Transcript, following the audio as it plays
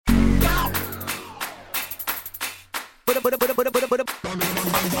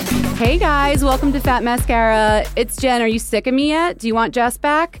Hey guys, welcome to Fat Mascara. It's Jen. Are you sick of me yet? Do you want Jess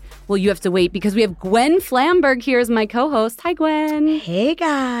back? Well, you have to wait because we have Gwen Flamberg here as my co-host. Hi, Gwen. Hey,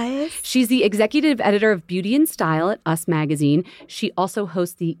 guys. She's the executive editor of Beauty and Style at Us Magazine. She also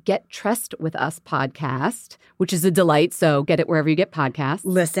hosts the Get Tressed with Us podcast, which is a delight. So get it wherever you get podcasts.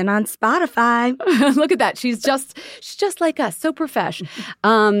 Listen on Spotify. Look at that. She's just like us. So profesh.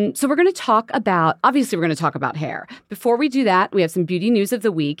 So we're going to talk about, obviously we're going to talk about hair. Before we do that, we have some beauty news of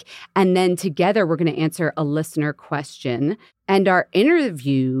the week. And then together we're going to answer a listener question. And our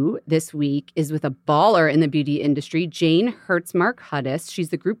interview this week is with a baller in the beauty industry, Jane Hertzmark-Hudis. She's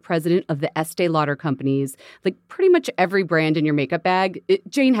the group president of the Estee Lauder companies. Like pretty much every brand in your makeup bag,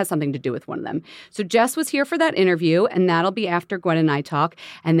 Jane has something to do with one of them. So Jess was here for that interview, and that'll be after Gwen and I talk.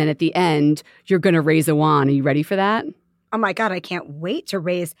 And then at the end, you're going to raise a wand. Are you ready for that? Oh my God, I can't wait to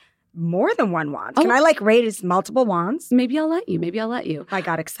raise more than one wand. Can I raise multiple wands? Maybe I'll let you. My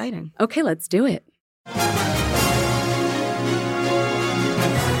God, exciting. Okay, let's do it.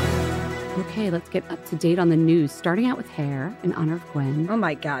 Okay, let's get up to date on the news, starting out with hair in honor of Gwen. Oh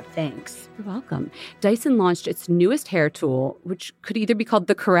my God, thanks. You're welcome. Dyson launched its newest hair tool, which could either be called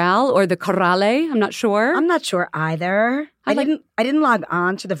the Corral or the Corale. I'm not sure. I'm not sure either. I didn't log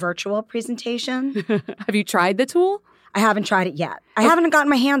on to the virtual presentation. Have you tried the tool? I haven't tried it yet. I haven't gotten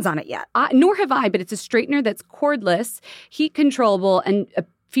my hands on it yet. Nor have I, but it's a straightener that's cordless, heat controllable, and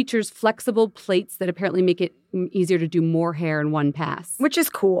features flexible plates that apparently make it easier to do more hair in one pass. Which is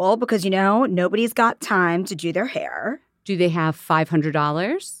cool because, nobody's got time to do their hair. Do they have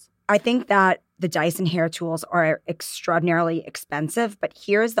 $500? I think that the Dyson hair tools are extraordinarily expensive, but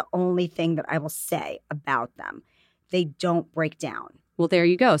here's the only thing that I will say about them. They don't break down. Well, there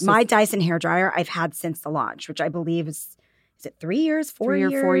you go. So my Dyson hairdryer I've had since the launch, which I believe is it 3 years, 4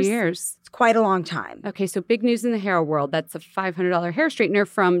 years? 3 or 4 years. It's quite a long time. Okay, so big news in the hair world. That's a $500 hair straightener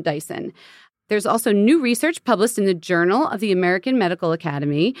from Dyson. There's also new research published in the Journal of the American Medical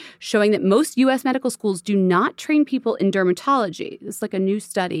Academy showing that most U.S. medical schools do not train people in dermatology. It's like a new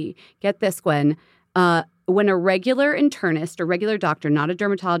study. Get this, Gwen. When a regular internist or regular doctor, not a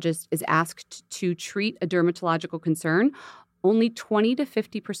dermatologist, is asked to treat a dermatological concern, only 20 to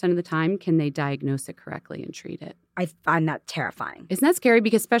 50% of the time can they diagnose it correctly and treat it. I find that terrifying. Isn't that scary?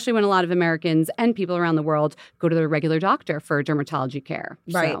 Because especially when a lot of Americans and people around the world go to their regular doctor for dermatology care.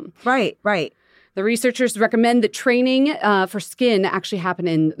 Right, so, right. The researchers recommend that training for skin actually happen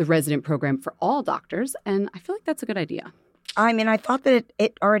in the resident program for all doctors. And I feel like that's a good idea. I mean, I thought that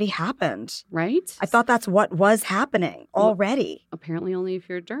it already happened. Right? I thought that's what was happening already. Well, apparently only if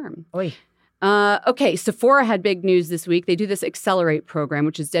you're a derm. Oy. Okay, Sephora had big news this week. They do this Accelerate program,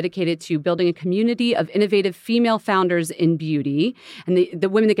 which is dedicated to building a community of innovative female founders in beauty. And the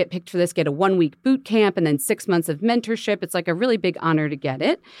women that get picked for this get a 1-week boot camp and then 6 months of mentorship. It's like a really big honor to get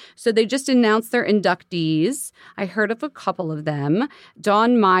it. So they just announced their inductees. I heard of a couple of them.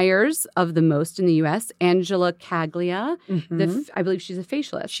 Dawn Myers of The Most in the U.S., Angela Caglia. I believe she's a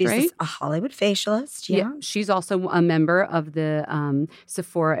facialist, She's right? a Hollywood facialist, yeah. She's also a member of the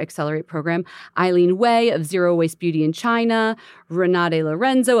Sephora Accelerate program. Eileen Wei of Zero Waste Beauty in China, Renate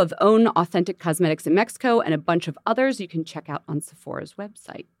Lorenzo of Own Authentic Cosmetics in Mexico, and a bunch of others you can check out on Sephora's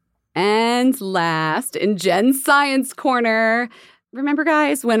website. And last, in Jen's Science Corner, remember,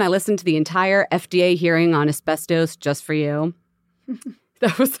 guys, when I listened to the entire FDA hearing on asbestos just for you?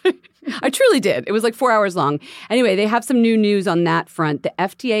 That was, I truly did. It was like 4 hours long. Anyway, they have some new news on that front. The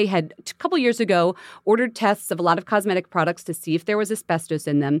FDA had, a couple years ago, ordered tests of a lot of cosmetic products to see if there was asbestos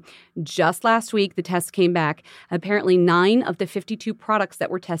in them. Just last week, the tests came back. Apparently, 9 of the 52 products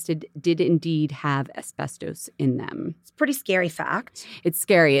that were tested did indeed have asbestos in them. It's a pretty scary fact. It's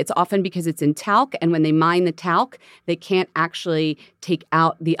scary. It's often because it's in talc, and when they mine the talc, they can't actually take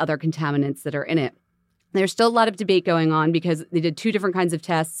out the other contaminants that are in it. There's still a lot of debate going on because they did 2 different kinds of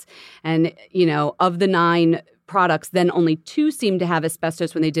tests. And, of the 9 products, then only 2 seemed to have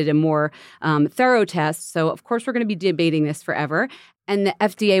asbestos when they did a more thorough test. So, of course, we're going to be debating this forever. And the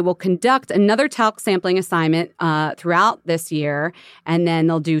FDA will conduct another talc sampling assignment throughout this year. And then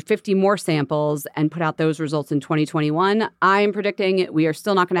they'll do 50 more samples and put out those results in 2021. I am predicting we are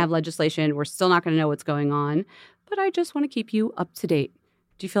still not going to have legislation. We're still not going to know what's going on. But I just want to keep you up to date.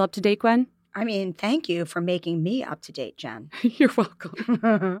 Do you feel up to date, Gwen? I mean, thank you for making me up to date, Jen. You're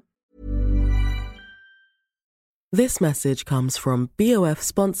welcome. This message comes from BOF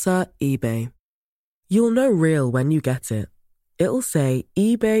sponsor eBay. You'll know real when you get it. It'll say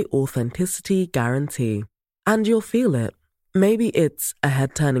eBay Authenticity Guarantee. And you'll feel it. Maybe it's a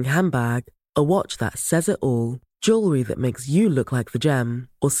head-turning handbag, a watch that says it all, Jewelry that makes you look like the gem,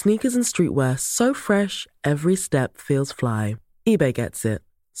 or sneakers and streetwear so fresh, every step feels fly. eBay gets it.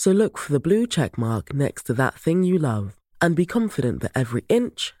 So look for the blue check mark next to that thing you love, and be confident that every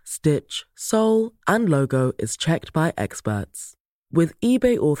inch, stitch, sole, and logo is checked by experts. With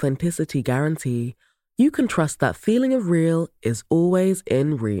eBay Authenticity Guarantee, you can trust that feeling of real is always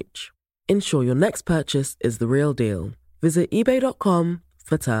in reach. Ensure your next purchase is the real deal. Visit ebay.com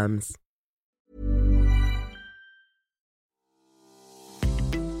for terms.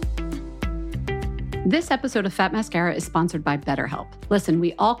 This episode of Fat Mascara is sponsored by BetterHelp. Listen,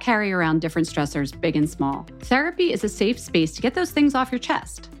 we all carry around different stressors, big and small. Therapy is a safe space to get those things off your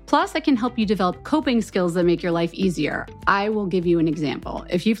chest. Plus, it can help you develop coping skills that make your life easier. I will give you an example.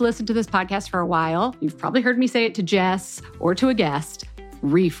 If you've listened to this podcast for a while, you've probably heard me say it to Jess or to a guest.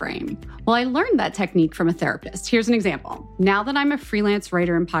 Reframe. Well, I learned that technique from a therapist. Here's an example. Now that I'm a freelance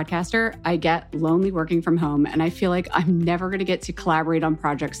writer and podcaster, I get lonely working from home, and I feel like I'm never going to get to collaborate on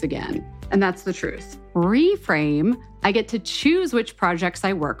projects again. And that's the truth. Reframe, I get to choose which projects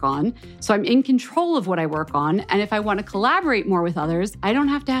I work on, so I'm in control of what I work on, and if I want to collaborate more with others, I don't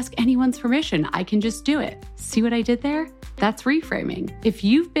have to ask anyone's permission. I can just do it. See what I did there? That's reframing. If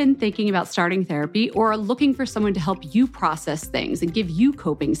you've been thinking about starting therapy or are looking for someone to help you process things and give you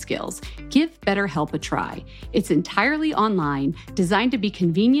coping skills, give BetterHelp a try. It's entirely online, designed to be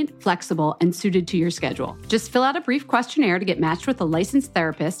convenient, flexible, and suited to your schedule. Just fill out a brief questionnaire to get matched with a licensed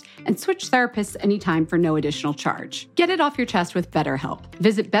therapist and switch therapists anytime for no additional charge. Get it off your chest with BetterHelp.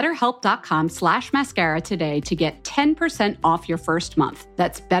 Visit betterhelp.com/mascara today to get 10% off your first month.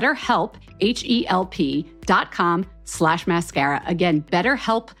 That's BetterHelp, HELP.com/mascara. Again,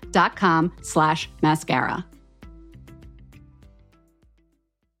 betterhelp.com/mascara.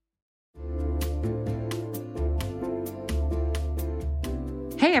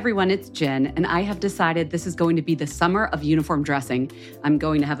 Hey everyone, it's Jen, and I have decided this is going to be the summer of uniform dressing. I'm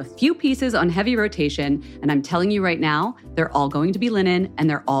going to have a few pieces on heavy rotation, and I'm telling you right now, they're all going to be linen, and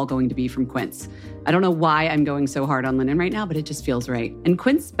they're all going to be from Quince. I don't know why I'm going so hard on linen right now, but it just feels right. And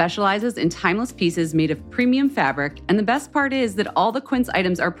Quince specializes in timeless pieces made of premium fabric, and the best part is that all the Quince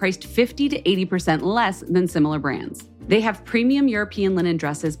items are priced 50 to 80% less than similar brands. They have premium European linen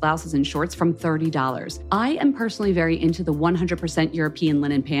dresses, blouses, and shorts from $30. I am personally very into the 100% European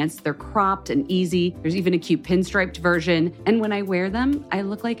linen pants. They're cropped and easy. There's even a cute pinstriped version. And when I wear them, I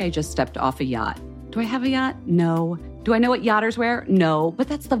look like I just stepped off a yacht. Do I have a yacht? No. Do I know what yachters wear? No, but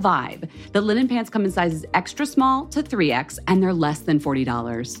that's the vibe. The linen pants come in sizes extra small to 3X, and they're less than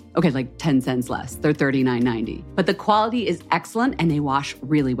 $40. Okay, like 10 cents less. They're $39.90. But the quality is excellent, and they wash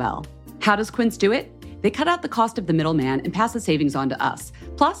really well. How does Quince do it? They cut out the cost of the middleman and pass the savings on to us.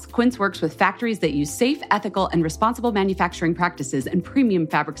 Plus, Quince works with factories that use safe, ethical, and responsible manufacturing practices and premium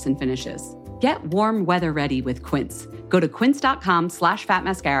fabrics and finishes. Get warm weather ready with Quince. Go to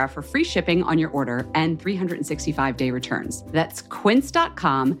quince.com/fatmascara for free shipping on your order and 365-day returns. That's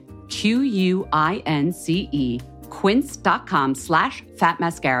quince.com, QUINCE,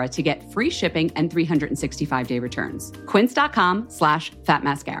 quince.com/fatmascara to get free shipping and 365-day returns.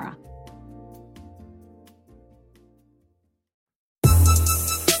 Quince.com/fatmascara.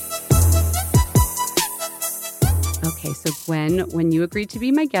 Okay, so Gwen, when you agreed to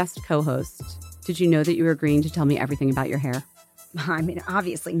be my guest co-host, did you know that you were agreeing to tell me everything about your hair? I mean,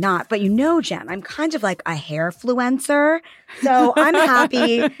 obviously not. But you know, Jen, I'm kind of like a hairfluencer. So I'm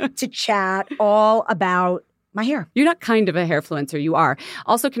happy to chat all about my hair. You're not kind of a hairfluencer. You are.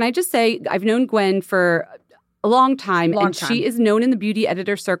 Also, can I just say, I've known Gwen for a long time, she is known in the beauty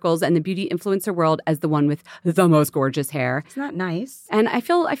editor circles and the beauty influencer world as the one with the most gorgeous hair. It's not nice. And I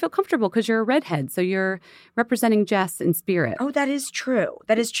feel comfortable because you're a redhead, so you're representing Jess in spirit. Oh, that is true.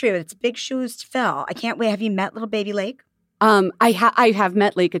 That is true. It's big shoes to fill. I can't wait. Have you met little baby Lake? I have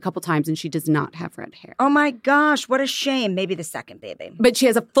met Lake a couple times, and she does not have red hair. Oh my gosh, what a shame. Maybe the second baby. But she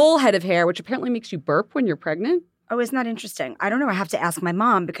has a full head of hair, which apparently makes you burp when you're pregnant. Oh, isn't that interesting? I don't know. I have to ask my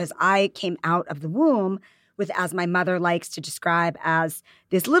mom because I came out of the womb with, as my mother likes to describe, as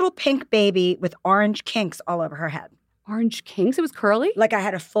this little pink baby with orange kinks all over her head. Orange kinks? It was curly? Like I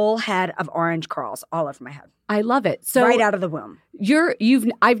had a full head of orange curls all over my head. I love it. So right out of the womb.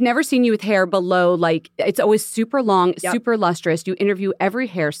 I've never seen you with hair below, like, it's always super long, super lustrous. You interview every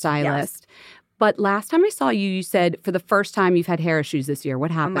hairstylist. Yes. But last time I saw you, you said for the first time you've had hair issues this year. What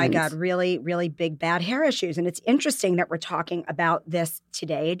happened? Oh my God, really, really big, bad hair issues. And it's interesting that we're talking about this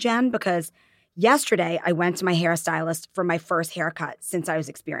today, Jen, because yesterday, I went to my hairstylist for my first haircut since I was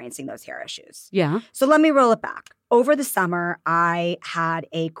experiencing those hair issues. Yeah. So let me roll it back. Over the summer, I had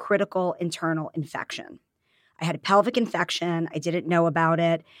a critical internal infection. I had a pelvic infection. I didn't know about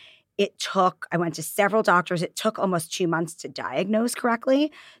it. I went to several doctors. It took almost 2 months to diagnose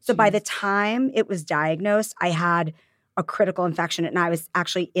correctly. So by the time it was diagnosed, I had a critical infection and I was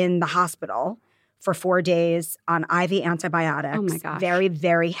actually in the hospital for 4 days on IV antibiotics. Oh my gosh. Very,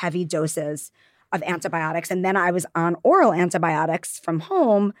 very heavy doses of antibiotics. And then I was on oral antibiotics from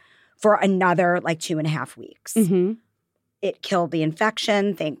home for another like 2.5 weeks. Mm-hmm. It killed the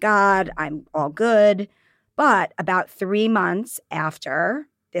infection. Thank God. I'm all good. But about 3 months after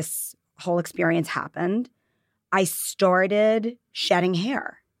this whole experience happened, I started shedding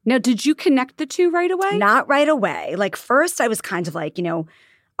hair. Now, did you connect the two right away? Not right away. Like first I was kind of like,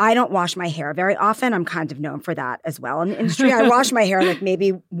 I don't wash my hair very often. I'm kind of known for that as well in the industry. I wash my hair like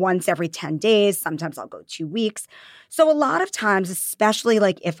maybe once every 10 days. Sometimes I'll go 2 weeks. So a lot of times, especially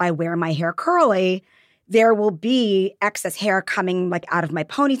like if I wear my hair curly, there will be excess hair coming like out of my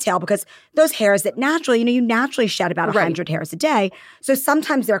ponytail because those hairs that naturally, you naturally shed about 100 hairs a day. So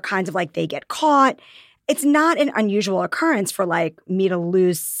sometimes they're kind of like they get caught. It's not an unusual occurrence for like me to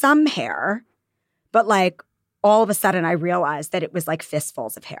lose some hair, but like all of a sudden I realized that it was like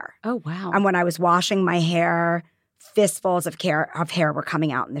fistfuls of hair. Oh, wow. And when I was washing my hair, fistfuls of hair were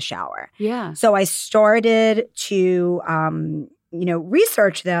coming out in the shower. Yeah. So I started to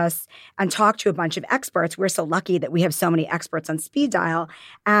research this and talk to a bunch of experts. We're so lucky that we have so many experts on speed dial.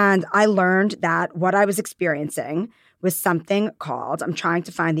 And I learned that what I was experiencing was something called, I'm trying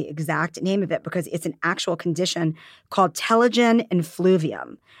to find the exact name of it because it's an actual condition called telogen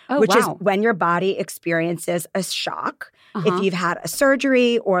effluvium, which is when your body experiences a shock. Uh-huh. If you've had a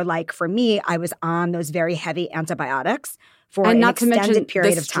surgery or like for me, I was on those very heavy antibiotics for an extended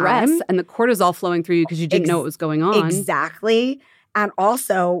period of time. And the cortisol flowing through you because you didn't know what was going on. Exactly. And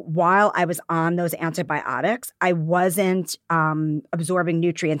also, while I was on those antibiotics, I wasn't absorbing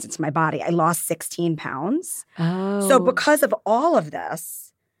nutrients into my body. I lost 16 pounds. Oh. So because of all of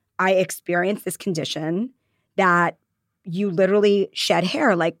this, I experienced this condition that you literally shed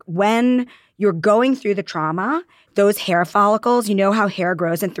hair. Like when you're going through the trauma, those hair follicles, you know how hair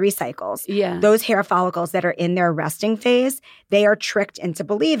grows in 3 cycles. Yeah. Those hair follicles that are in their resting phase, they are tricked into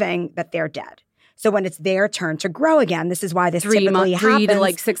believing that they're dead. So when it's their turn to grow again, this is why this typically happens. 3 to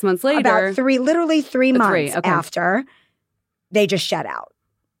like 6 months later. About 3 months after, they just shed out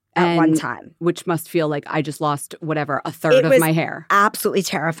at one time. Which must feel like I just lost whatever, a third of my hair. Absolutely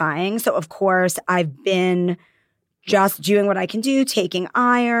terrifying. So of course, I've been just doing what I can do, taking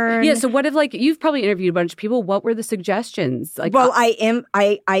iron. Yeah. So what if you've probably interviewed a bunch of people. What were the suggestions?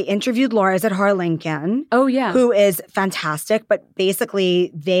 I interviewed Laura Zahar Lincoln. Oh yeah. Who is fantastic, but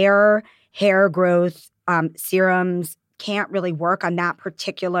basically their hair growth serums can't really work on that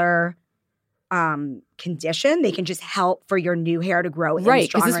particular condition. They can just help for your new hair to grow in right,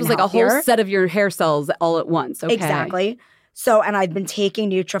 stronger because this was and like healthier. a whole set of your hair cells all at once. Okay. Exactly. So, and I've been taking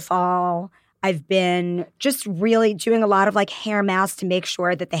Nutrafol. I've been just really doing a lot of like hair masks to make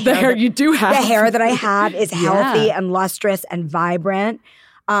sure that the hair you do have. The hair that I have is healthy and lustrous and vibrant.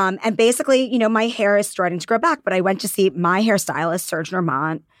 And basically, my hair is starting to grow back. But I went to see my hairstylist, Serge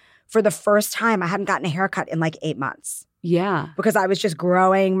Normant, for the first time. I hadn't gotten a haircut in like 8 months. Yeah. Because I was just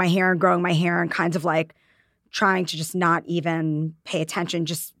growing my hair and kind of like trying to just not even pay attention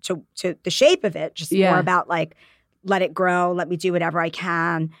just to the shape of it. Just more about like, let it grow, let me do whatever I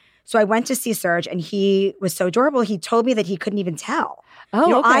can. So I went to see Serge and he was so adorable. He told me that he couldn't even tell.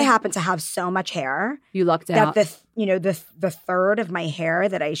 Oh, okay. I happen to have so much hair. You lucked out. That the third of my hair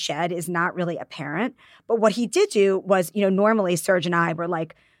that I shed is not really apparent. But what he did do was, normally Serge and I were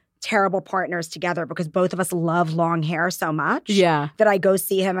like terrible partners together because both of us love long hair so much. Yeah. That I go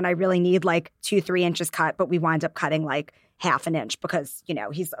see him and I really need like 2-3 inches cut, but we wind up cutting like half an inch because,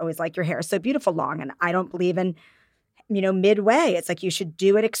 he's always like, your hair is so beautiful long. And I don't believe in, midway. It's like you should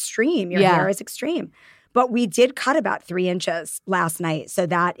do it extreme. Your hair is extreme. But we did cut about 3 inches last night so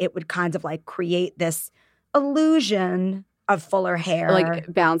that it would kind of like create this illusion of fuller hair. Like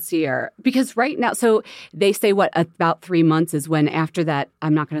bouncier. Because right now, so they say about 3 months is when after that,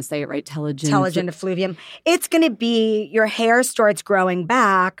 I'm not going to say it right, telogen effluvium. It's going to be your hair starts growing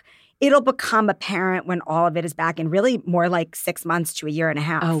back. It'll become apparent when all of it is back in really more like 6 months to a year and a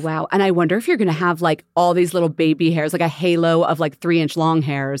half. Oh, wow. And I wonder if you're going to have like all these little baby hairs, like a halo of like 3-inch long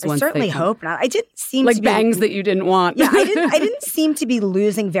hairs. I certainly hope not. I didn't seem like to be, bangs that you didn't want. Yeah, I didn't seem to be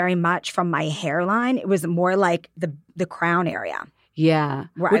losing very much from my hairline. It was more like the crown area. Yeah,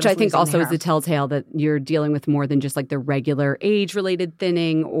 which I think also is a telltale that you're dealing with more than just like the regular age-related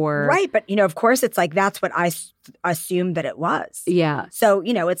thinning or… Right, but of course it's like that's what I assumed that it was. Yeah. So,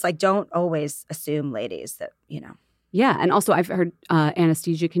 it's like don't always assume, ladies, that, Yeah. And also I've heard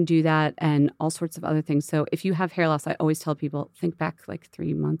anesthesia can do that and all sorts of other things. So if you have hair loss, I always tell people, think back like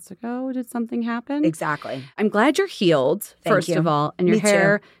 3 months ago. Did something happen? Exactly. I'm glad you're healed, first you. of all. And your Me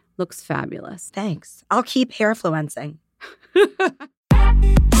hair too. looks fabulous. Thanks. I'll keep hairfluencing.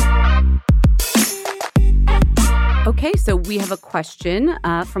 Okay, so we have a question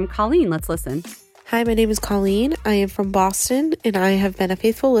from Colleen. Let's listen. Hi, my name is Colleen. I am from Boston, and I have been a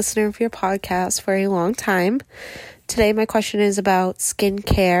faithful listener of your podcast for a long time. Today, my question is about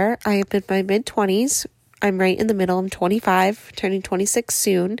skincare. I am in my mid-20s. I'm right in the middle. I'm 25, turning 26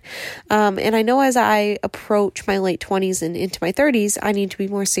 soon. And I know as I approach my late 20s and into my 30s, I need to be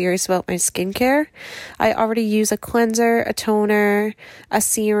more serious about my skincare. I already use a cleanser, a toner, a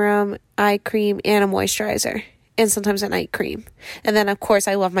serum, eye cream, and a moisturizer. And sometimes a night cream. And then, of course,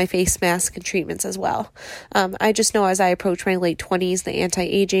 I love my face mask and treatments as well. I just know as I approach my late 20s, the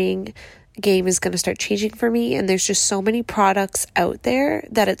anti-aging game is going to start changing for me. And there's just so many products out there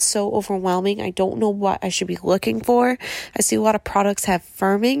that it's so overwhelming. I don't know what I should be looking for. I see a lot of products have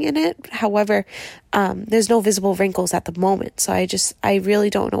firming in it. However, there's no visible wrinkles at the moment. So I really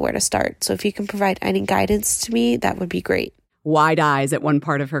don't know where to start. So if you can provide any guidance to me, that would be great. Wide eyes at one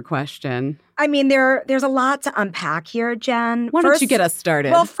part of her question. I mean, there's a lot to unpack here, Jen. Why don't you get us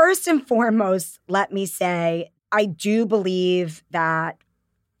started? Well, first and foremost, let me say, I do believe that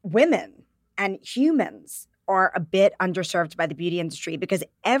women and humans are a bit underserved by the beauty industry because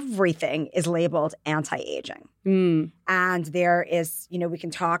everything is labeled anti-aging. And there is, we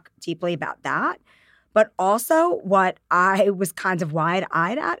can talk deeply about that. But also what I was kind of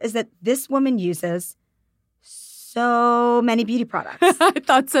wide-eyed at is that this woman uses so many beauty products. I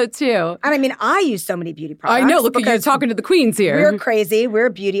thought so too. And I mean, I use so many beauty products. I know. Look at you talking to the queens here. We're crazy. We're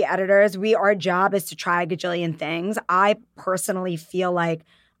beauty editors. Our job is to try a gajillion things. I personally feel like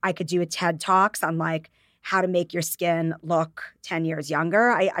I could do a TED Talks on like how to make your skin look 10 years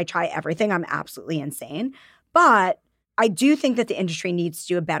younger. I try everything. I'm absolutely insane. But I do think that the industry needs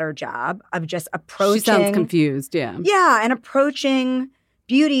to do a better job of just approaching. She sounds confused. Yeah. Yeah. And approaching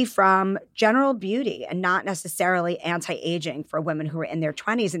beauty from general beauty and not necessarily anti-aging for women who are in their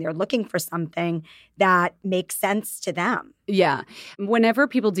 20s and they're looking for something that makes sense to them. Yeah. Whenever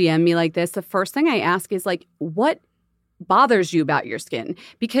people DM me like this, the first thing I ask is like, what bothers you about your skin?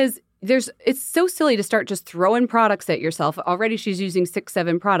 Because it's so silly to start just throwing products at yourself. Already she's using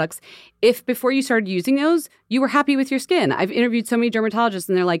 6-7 products. If before you started using those, you were happy with your skin. I've interviewed so many dermatologists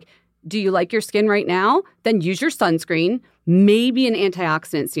and they're like, do you like your skin right now? Then use your sunscreen, maybe an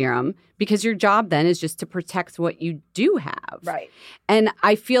antioxidant serum, because your job then is just to protect what you do have. Right. And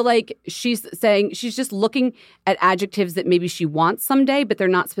I feel like she's saying she's just looking at adjectives that maybe she wants someday, but they're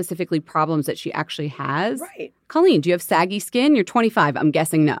not specifically problems that she actually has. Right. Colleen, do you have saggy skin? You're 25. I'm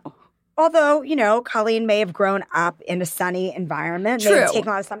guessing no. Although, Colleen may have grown up in a sunny environment. True. May have taken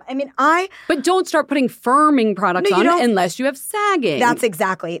a lot of sun. I mean, But don't start putting firming products on unless you have sagging. That's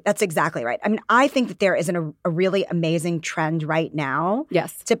exactly right. I mean, I think that there is a really amazing trend right now.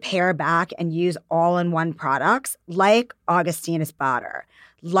 Yes. To pare back and use all-in-one products like Augustinus Bader,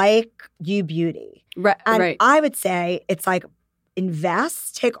 like U Beauty. Right. I would say it's like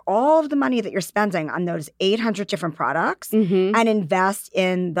take all of the money that you're spending on those 800 different products and invest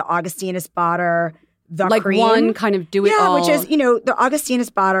in the Augustinus Bader, the like cream. One kind of do it all. Yeah, which is, the Augustinus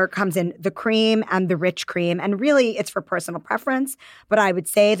Bader comes in the cream and the rich cream. And really, it's for personal preference. But I would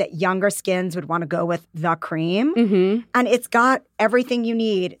say that younger skins would want to go with the cream. Mm-hmm. And it's got everything you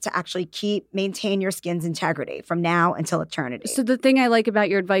need to actually maintain your skin's integrity from now until eternity. So the thing I like about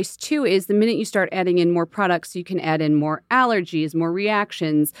your advice, too, is the minute you start adding in more products, you can add in more allergies, more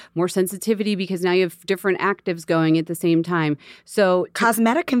reactions, more sensitivity, because now you have different actives going at the same time. So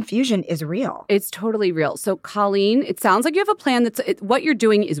cosmetic confusion is real. It's totally real. So Colleen, it sounds like you have a plan what you're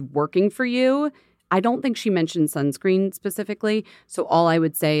doing is working for you. I don't think she mentioned sunscreen specifically. So all I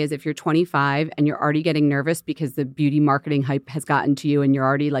would say is if you're 25 and you're already getting nervous because the beauty marketing hype has gotten to you and you're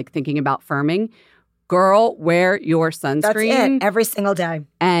already like thinking about firming, girl, wear your sunscreen. That's it, every single day.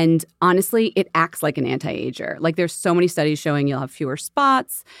 And honestly, it acts like an anti-ager. Like there's so many studies showing you'll have fewer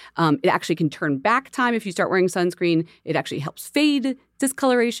spots. It actually can turn back time if you start wearing sunscreen. It actually helps fade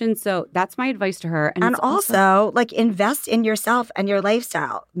discoloration. So that's my advice to her. And also, like, invest in yourself and your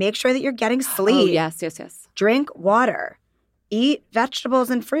lifestyle. Make sure that you're getting sleep. Oh, yes. Drink water. Eat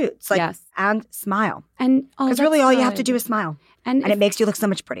vegetables and fruits. And smile. And because really all you have to do is smile. And it makes you look so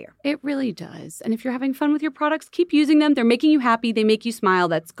much prettier. It really does. And if you're having fun with your products, keep using them. They're making you happy. They make you smile.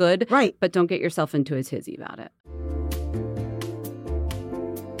 That's good. Right. But don't get yourself into a tizzy about it.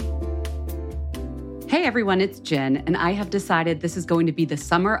 Hey everyone, it's Jen, and I have decided this is going to be the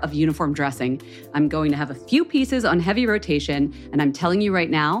summer of uniform dressing. I'm going to have a few pieces on heavy rotation, and I'm telling you right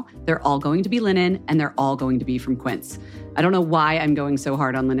now, they're all going to be linen, and they're all going to be from Quince. I don't know why I'm going so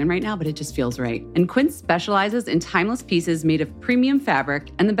hard on linen right now, but it just feels right. And Quince specializes in timeless pieces made of premium fabric,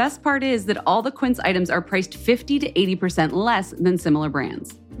 and the best part is that all the Quince items are priced 50 to 80% less than similar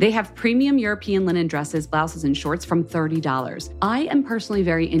brands. They have premium European linen dresses, blouses, and shorts from $30. I am personally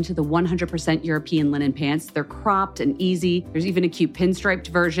very into the 100% European linen pants. They're cropped and easy. There's even a cute pinstriped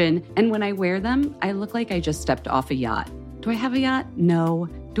version. And when I wear them, I look like I just stepped off a yacht. Do I have a yacht? No.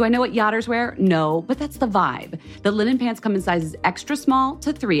 Do I know what yachters wear? No, but that's the vibe. The linen pants come in sizes extra small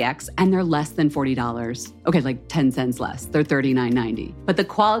to 3X, and they're less than $40. Okay, like 10 cents less. They're $39.90. But the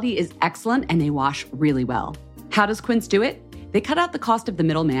quality is excellent, and they wash really well. How does Quince do it? They cut out the cost of the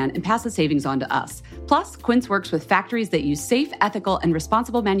middleman and pass the savings on to us. Plus, Quince works with factories that use safe, ethical, and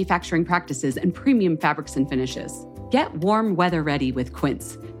responsible manufacturing practices and premium fabrics and finishes. Get warm weather ready with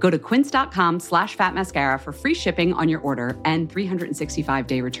Quince. Go to quince.com/fatmascara for free shipping on your order and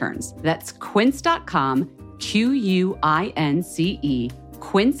 365-day returns. That's quince.com, QUINCE,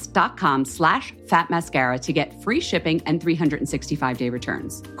 quince.com/fatmascara to get free shipping and 365-day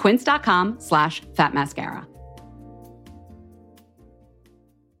returns. Quince.com/fatmascara.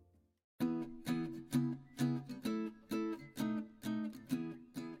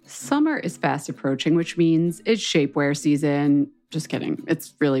 Summer is fast approaching, which means it's shapewear season. Just kidding.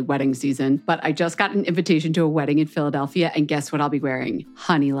 It's really wedding season. But I just got an invitation to a wedding in Philadelphia, and guess what I'll be wearing?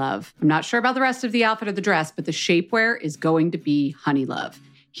 Honey Love. I'm not sure about the rest of the outfit or the dress, but the shapewear is going to be Honey Love.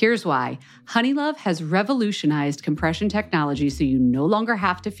 Here's why. Honey Love has revolutionized compression technology so you no longer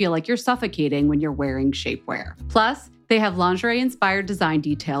have to feel like you're suffocating when you're wearing shapewear. Plus, they have lingerie-inspired design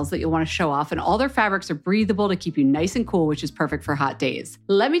details that you'll want to show off, and all their fabrics are breathable to keep you nice and cool, which is perfect for hot days.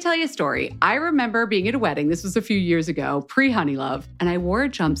 Let me tell you a story. I remember being at a wedding, this was a few years ago, pre-Honey Love, and I wore a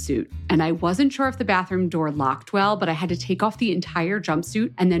jumpsuit, and I wasn't sure if the bathroom door locked well, but I had to take off the entire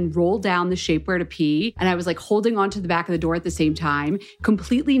jumpsuit and then roll down the shapewear to pee, and I was like holding onto the back of the door at the same time,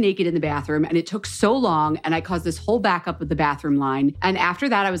 completely naked in the bathroom, and it took so long, and I caused this whole backup of the bathroom line, and after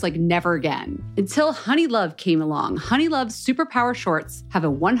that, I was like, never again. Until Honey Love came along. Honey Love's Superpower shorts have a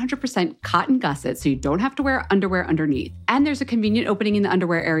 100% cotton gusset, so you don't have to wear underwear underneath. And there's a convenient opening in the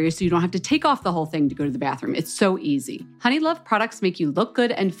underwear area, so you don't have to take off the whole thing to go to the bathroom. It's so easy. Honey Love products make you look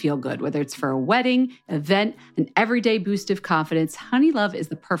good and feel good, whether it's for a wedding, event, an everyday boost of confidence. Honey Love is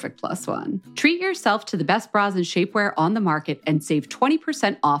the perfect plus one. Treat yourself to the best bras and shapewear on the market and save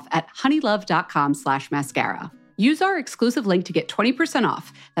 20% off at honeylove.com/mascara. Use our exclusive link to get 20%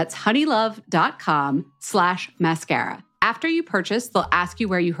 off. That's honeylove.com/mascara. After you purchase, they'll ask you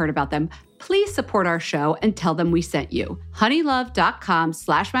where you heard about them. Please support our show and tell them we sent you.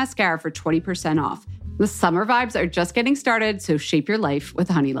 honeylove.com/mascara for 20% off. The summer vibes are just getting started, so shape your life with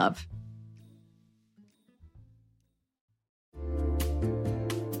Honey Love.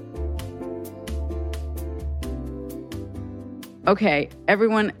 Okay,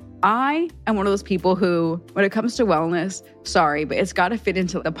 everyone, I am one of those people who, when it comes to wellness, sorry, but it's got to fit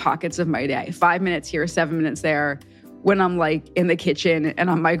into the pockets of my day. 5 minutes here, 7 minutes there. When I'm like in the kitchen and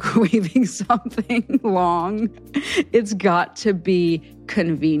I'm microwaving something long, it's got to be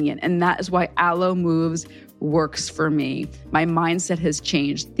convenient. And that is why Alo Moves works for me. My mindset has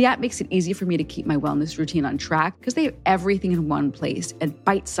changed. The app makes it easy for me to keep my wellness routine on track because they have everything in one place and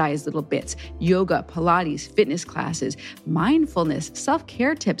bite-sized little bits: yoga, Pilates, fitness classes, mindfulness,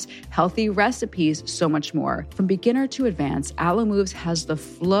 self-care tips, healthy recipes, so much more. From beginner to advanced, Alo Moves has the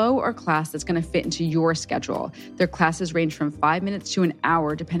flow or class that's going to fit into your schedule. Their classes range from 5 minutes to an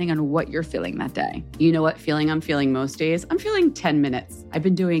hour, depending on what you're feeling that day. You know what feeling I'm feeling most days? I'm feeling 10 minutes. I've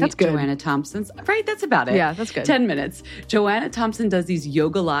been doing Joanna Thompson's, right? That's about it. Yeah, that's good. 10 minutes. Joanna Thompson does these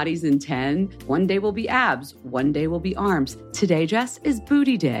yoga lattes in 10. One day will be abs. One day will be arms. Today, Jess, is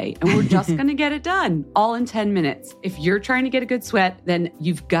booty day. And we're just going to get it done all in 10 minutes. If you're trying to get a good sweat, then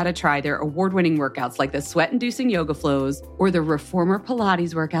you've got to try their award-winning workouts like the sweat-inducing yoga flows or the reformer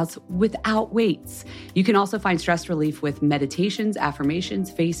Pilates workouts without weights. You can also find stress relief with meditations, affirmations,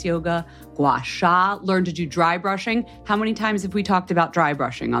 face yoga, gua sha, learn to do dry brushing. How many times have we talked about dry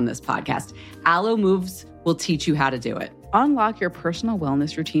brushing on this podcast? Alo Moves will teach you how to do it. Unlock your personal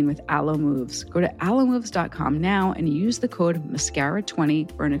wellness routine with Alo Moves. Go to alomoves.com now and use the code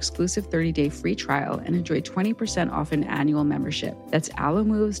MASCARA20 for an exclusive 30-day free trial and enjoy 20% off an annual membership. That's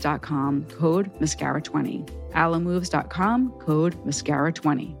alomoves.com, code MASCARA20. alomoves.com, code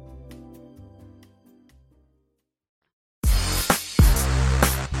MASCARA20.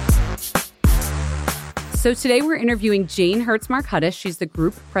 So today we're interviewing Jane Hertzmark-Hudis. She's the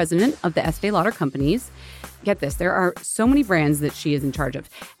group president of the Estee Lauder companies. Get this, there are so many brands that she is in charge of.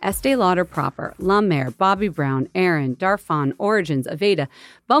 Estee Lauder proper, La Mer, Bobbi Brown, Erin, Darphin, Origins, Aveda,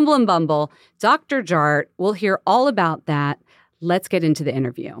 Bumble and Bumble, Dr. Jart. We'll hear all about that. Let's get into the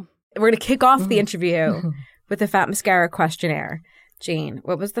interview. We're going to kick off the interview with the Fat Mascara questionnaire. Jane,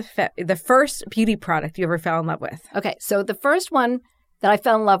 what was the first beauty product you ever fell in love with? Okay, so the first one that I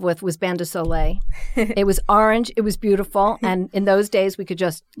fell in love with was Bain de Soleil. It was orange. It was beautiful. And in those days, we could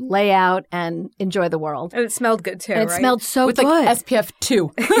just lay out and enjoy the world. And it smelled good, too, And it smelled so With good. like SPF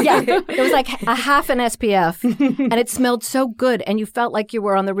 2. Yeah, it was like a half an SPF. And it smelled so good. And you felt like you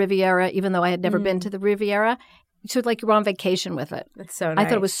were on the Riviera, even though I had never been to the Riviera. You felt like you were on vacation with it. That's so nice. I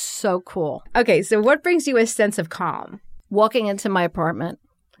thought it was so cool. Okay, so what brings you a sense of calm? Walking into my apartment.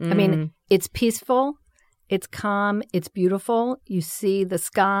 I mean, it's peaceful. It's calm. It's beautiful. You see the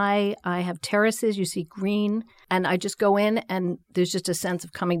sky. I have terraces. You see green. And I just go in and there's just a sense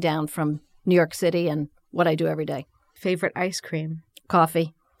of coming down from New York City and what I do every day. Favorite ice cream?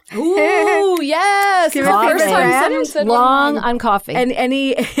 Coffee. Ooh, yes. Give The me a first favorite time brand. someone said Long on coffee. And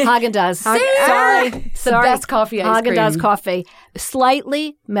any... Haagen-Dazs. Sorry. It's the best coffee ice cream. Haagen-Dazs coffee.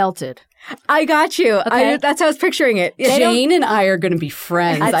 Slightly melted. I got you. Okay. That's how I was picturing it. Jane and I are going to be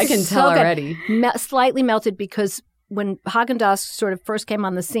friends. I can So tell good. already. Slightly melted because when Haagen-Dazs sort of first came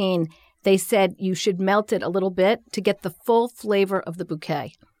on the scene, they said you should melt it a little bit to get the full flavor of the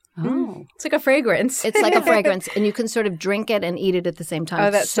bouquet. Oh. It's like a fragrance. It's like a fragrance, and you can sort of drink it and eat it at the same time. Oh,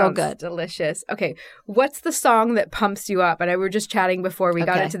 that it's so sounds good. delicious. Okay, what's the song that pumps you up? And we were just chatting before we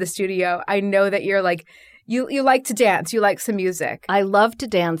got Okay. into the studio. I know that you're like, you like to dance. You like some music. I love to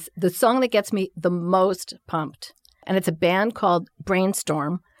dance. The song that gets me the most pumped, and it's a band called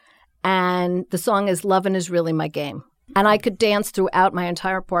Brainstorm, and the song is "Lovin' Is Really My Game." And I could dance throughout my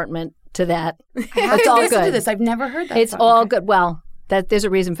entire apartment to that. It's all Listen to good. this. I've never heard that It's song. all Okay. good. Well, there's a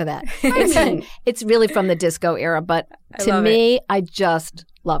reason for that. It's really from the disco era, but to love me, I just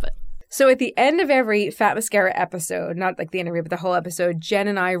love it. So at the end of every Fat Mascara episode, not like the interview, but the whole episode, Jen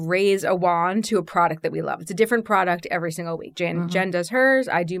and I raise a wand to a product that we love. It's a different product every single week. Jen does hers,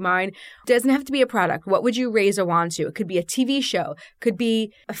 I do mine. It doesn't have to be a product. What would you raise a wand to? It could be a TV show, could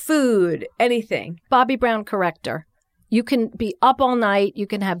be a food, anything. Bobbi Brown corrector. You can be up all night. You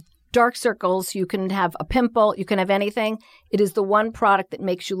can have dark circles. You can have a pimple. You can have anything. It is the one product that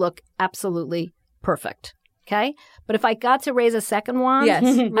makes you look absolutely perfect. Okay? But if I got to raise a second wand, Yes.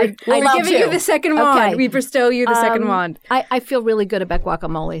 We're love giving to. you the second wand. Okay. We bestow you the second wand. I feel really good about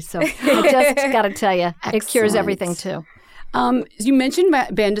guacamole. So I just got to tell you, it cures Excellent. everything too. You mentioned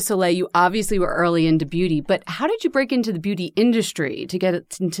Bain de Soleil. You obviously were early into beauty, but how did you break into the beauty industry to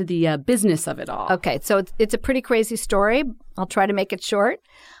get into the business of it all? Okay, so it's a pretty crazy story. I'll try to make it short.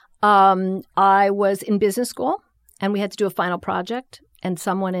 I was in business school, and we had to do a final project, and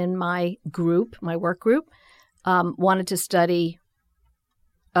someone in my group, my work group, wanted to study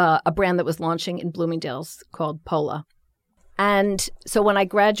a brand that was launching in Bloomingdale's called Pola. And so when I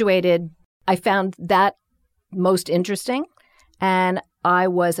graduated, I found that most interesting, and I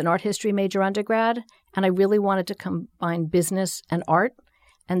was an art history major undergrad, and I really wanted to combine business and art,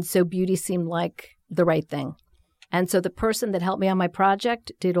 and so beauty seemed like the right thing. And so the person that helped me on my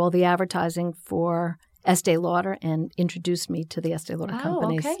project did all the advertising for Estee Lauder and introduced me to the Estee Lauder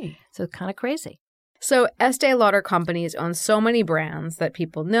companies. Okay. So kind of crazy. So Estee Lauder companies own so many brands that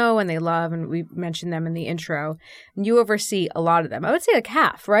people know and they love, and we mentioned them in the intro. And you oversee a lot of them. I would say like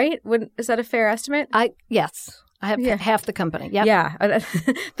half, right? Is that a fair estimate? Yes. I have half the company. Yep. Yeah,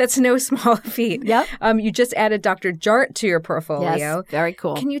 that's no small feat. Yep. You just added Dr. Jart to your portfolio. Yes. Very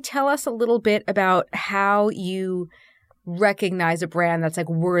cool. Can you tell us a little bit about how you recognize a brand that's like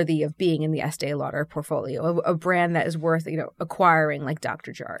worthy of being in the Estee Lauder portfolio, a brand that is worth acquiring like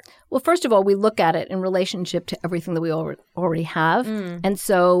Dr. Jart? Well, first of all, we look at it in relationship to everything that we already have. And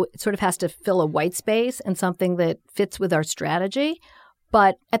so it sort of has to fill a white space and something that fits with our strategy.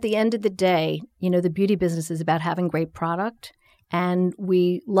 But at the end of the day, the beauty business is about having great product. And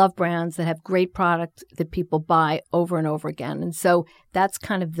we love brands that have great product that people buy over and over again. And so that's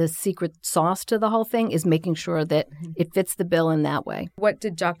kind of the secret sauce to the whole thing, is making sure that it fits the bill in that way. What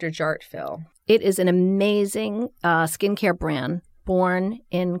did Dr. Jart fill? It is an amazing skincare brand born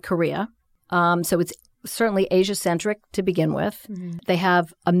in Korea. So it's certainly Asia-centric to begin with. They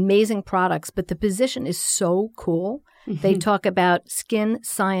have amazing products, but the position is so cool. They talk about skin,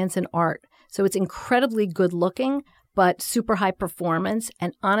 science, and art. So it's incredibly good looking, but super high performance.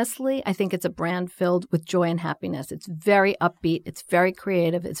 And honestly, I think it's a brand filled with joy and happiness. It's very upbeat. It's very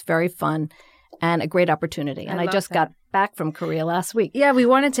creative. It's very fun. and a great opportunity. And I love just that. got back from Korea last week. Yeah, we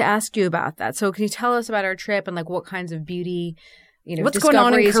wanted to ask you about that. So can you tell us about our trip and like what kinds of beauty, what's going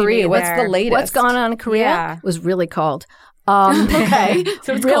on in discoveries you Korea? made What's there? the latest? What's going on in Korea? Yeah. It was really cold. Okay,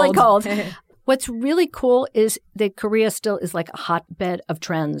 so it's really cold. cold. What's really cool is that Korea still is like a hotbed of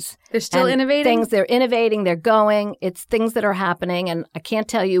trends. They're still And innovating? They're innovating, they're going. It's things that are happening. And I can't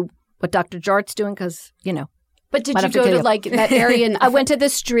tell you what Dr. Jart's doing because, But did Might you have to go kill to you. like that area? And I went to the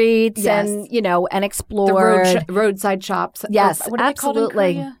streets Yes. and the explored. roadside shops. Yes, What are they called in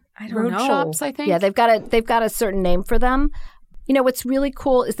absolutely. Korea? I don't Road know. shops, I think. Yeah, they've got a certain name for them. What's really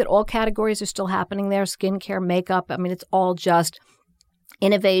cool is that all categories are still happening there. Skincare, makeup. I mean, it's all just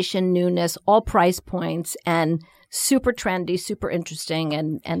innovation, newness, all price points, and super trendy, super interesting,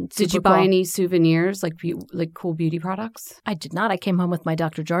 and Did super you buy cool. any souvenirs, like cool beauty products? I did not. I came home with my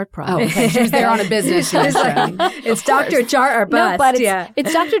Dr. Jart Oh, product. okay. She was there on a business mission. It's Dr. Jart or bust. No, but yeah.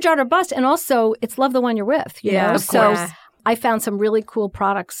 it's Dr. Jart or bust, and also it's love the one you're with. You Yeah, know? of So course. I found some really cool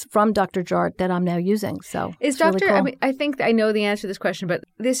products from Dr. Jart that I'm now using. So Is it's really Dr. cool. I mean, I think I know the answer to this question, but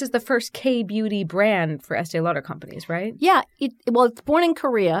this is the first K-beauty brand for Estee Lauder companies, right? Yeah, it's born in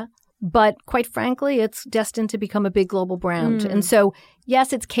Korea, but quite frankly, it's destined to become a big global brand. And so,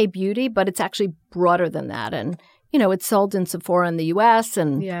 yes, it's K-beauty, but it's actually broader than that. And, it's sold in Sephora in the U.S.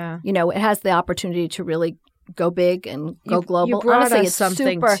 and, Yeah. it has the opportunity to really go big and go global. You brought Honestly, us it's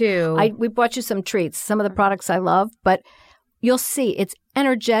something super. too. We brought you some treats, some of the products I love, but you'll see it's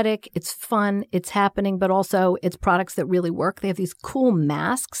energetic, it's fun, it's happening, but also it's products that really work. They have these cool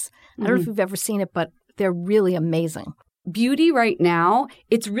masks. I don't know if you've ever seen it, but they're really amazing. Beauty right now,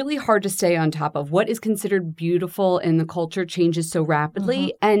 it's really hard to stay on top of. What is considered beautiful in the culture changes so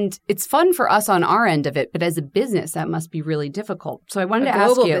rapidly. And it's fun for us on our end of it, but as a business, that must be really difficult. So I wanted to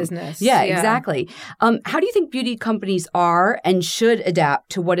ask global you. business. Yeah, Yeah. exactly. How do you think beauty companies are and should adapt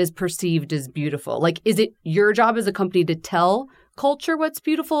to what is perceived as beautiful? Like, is it your job as a company to tell culture what's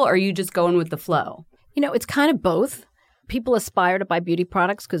beautiful, or are you just going with the flow? It's kind of both. People aspire to buy beauty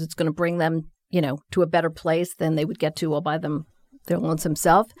products because it's going to bring them, to a better place than they would get to all by their lonesome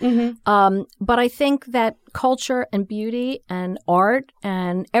self. But I think that culture and beauty and art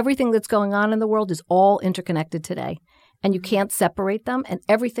and everything that's going on in the world is all interconnected today. And you can't separate them, and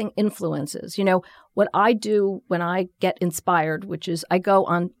everything influences. What I do when I get inspired, which is I go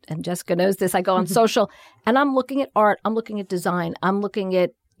on, and Jessica knows this, I go on social, and I'm looking at art, I'm looking at design, I'm looking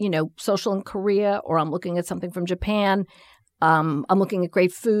at, social in Korea, or I'm looking at something from Japan, I'm looking at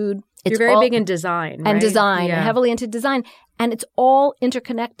great food. You're very big in design, right? And design, Yeah. heavily into design. And it's all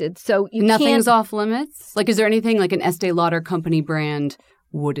interconnected. So Nothing's can't, off limits? Like, is there anything like an Estee Lauder company brand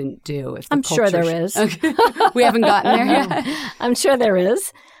wouldn't do? If the I'm sure culture there is. Okay. We haven't gotten there yet. I'm sure there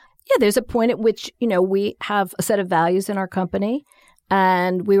is. Yeah, there's a point at which, we have a set of values in our company.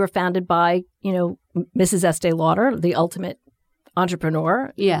 And we were founded by, Mrs. Estee Lauder, the ultimate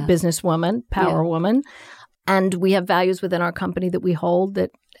entrepreneur, Yeah. businesswoman, power woman. And we have values within our company that we hold that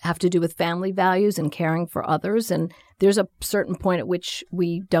have to do with family values and caring for others. And there's a certain point at which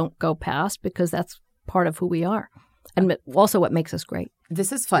we don't go past because that's part of who we are. And also what makes us great.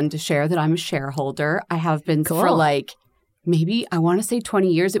 This is fun to share that I'm a shareholder. I have been for Cool. like maybe, I want to say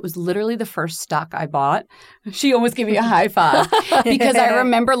 20 years. It was literally the first stock I bought. She almost gave me a high five because I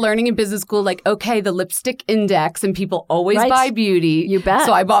remember learning in business school, like, okay, the lipstick index and people always Right. buy beauty. You bet.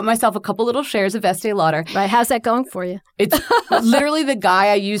 So I bought myself a couple little shares of Estee Lauder. Right? How's that going for you? It's literally the guy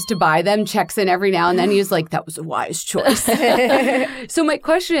I used to buy them checks in every now and then. He's like, that was a wise choice. So my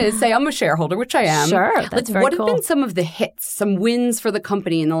question is, say I'm a shareholder, which I am. Sure, that's very what cool. have been some of the hits, some wins for the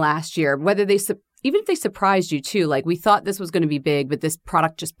company in the last year, whether they even if they surprised you too, like we thought this was going to be big, but this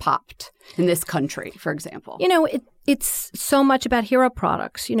product just popped in this country, for example. It's so much about hero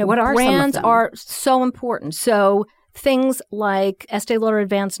products. What are some of brands them? are so important. So things like Estee Lauder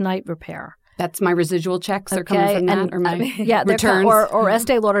Advanced Night Repair. That's my residual checks are coming from that, or my Yeah, they're returns. or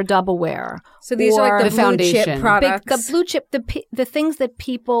Estee Lauder Double Wear. So these are like the the blue foundation. chip products. The blue chip, the things that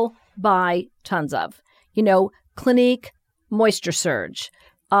people buy tons of. Clinique, Moisture Surge.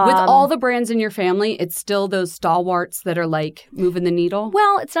 With all the brands in your family, it's still those stalwarts that are like moving the needle?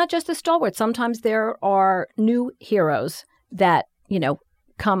 Well, it's not just the stalwarts. Sometimes there are new heroes that,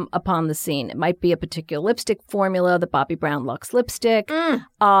 come upon the scene. It might be a particular lipstick formula, the Bobbi Brown Luxe lipstick,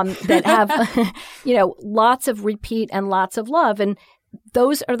 that have, lots of repeat and lots of love. And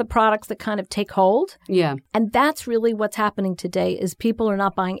those are the products that kind of take hold. Yeah. And that's really what's happening today is people are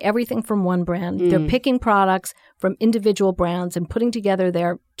not buying everything from one brand. They're picking products from individual brands and putting together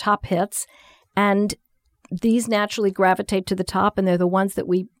their top hits. And these naturally gravitate to the top, and they're the ones that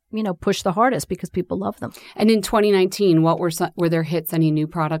we, push the hardest because people love them. And in 2019, what were there hits, any new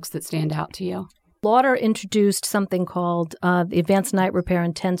products that stand out to you? Lauder introduced something called the Advanced Night Repair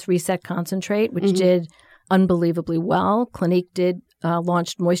Intense Reset Concentrate, which did unbelievably well. Clinique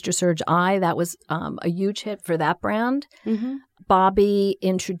launched Moisture Surge Eye. That was a huge hit for that brand. Bobbi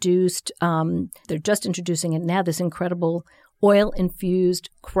introduced, they're just introducing it now, this incredible oil-infused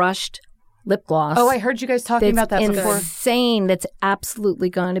crushed lip gloss. Oh, I heard you guys talking about that before. Insane. That's absolutely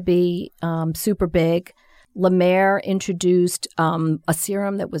going to be super big. La Mer introduced a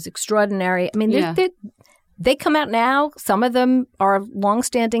serum that was extraordinary. I mean, they come out now. Some of them are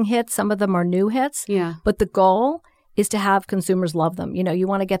longstanding hits. Some of them are new hits. Yeah. But the goal is to have consumers love them. You know, you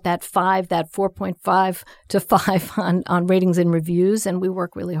want to get that 4.5 to 5 on ratings and reviews, and we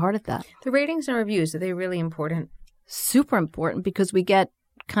work really hard at that. The ratings and reviews, are they really important? Super important because we get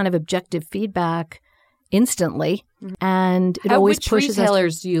kind of objective feedback instantly, and it always pushes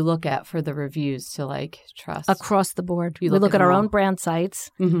retailers do you look at for the reviews to like trust? Across the board. We look at our own brand sites,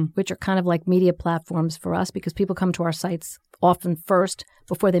 which are kind of like media platforms for us because people come to our sites often first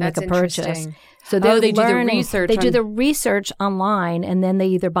before they make a purchase. So they do the research. They do the research online, and then they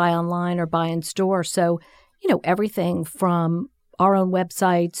either buy online or buy in store. So, you know, everything from our own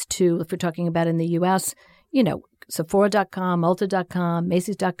websites to, if we're talking about in the U.S., you know, Sephora.com, Ulta.com,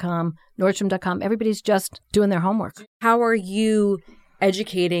 Macy's.com, Nordstrom.com. Everybody's just doing their homework. How are you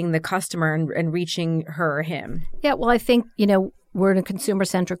educating the customer and reaching her or him? Yeah, well, I think, you know, we're in a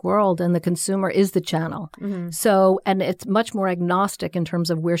consumer-centric world, and the consumer is the channel. So, and it's much more agnostic in terms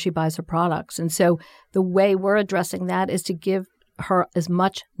of where she buys her products. And so the way we're addressing that is to give her as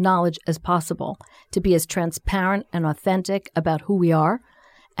much knowledge as possible, to be as transparent and authentic about who we are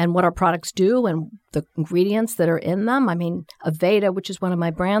and what our products do and the ingredients that are in them. I mean, Aveda, which is one of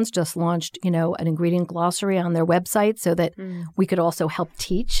my brands, just launched, you know, an ingredient glossary on their website so that we could also help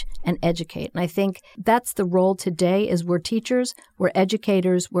teach and educate. And I think that's the role today is we're teachers, we're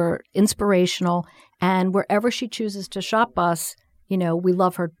educators, we're inspirational, and wherever she chooses to shop us, you know, we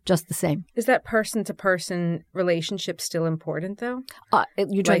love her just the same. Is that person-to-person relationship still important, though?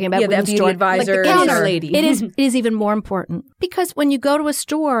 You're talking about the beauty advisor, like the counter lady. It is even more important because when you go to a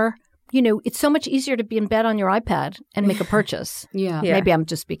store, you know, it's so much easier to be in bed on your iPad and make a purchase. Maybe I'm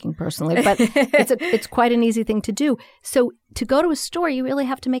just speaking personally, but it's quite an easy thing to do. So to go to a store, you really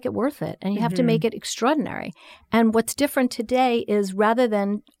have to make it worth it, and you have to make it extraordinary. And what's different today is rather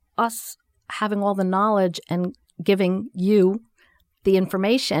than us having all the knowledge and giving you the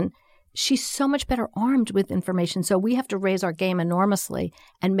information, she's so much better armed with information. So we have to raise our game enormously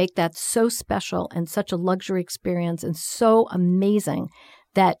and make that so special and such a luxury experience and so amazing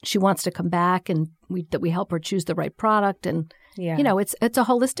that she wants to come back and that we help her choose the right product. And, you know, it's a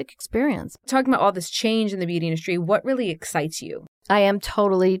holistic experience. Talking about all this change in the beauty industry, what really excites you? I am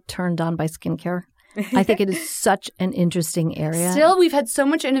totally turned on by skincare. I think it is such an interesting area. Still, we've had so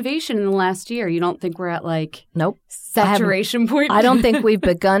much innovation in the last year. You don't think we're at like saturation point? I don't think we've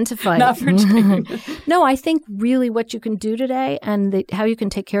begun to fight. Not for Jane. No, I think really what you can do today and how you can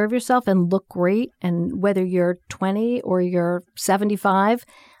take care of yourself and look great, and whether you're 20 or you're 75,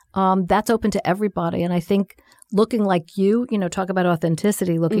 that's open to everybody. And I think looking like you know, talk about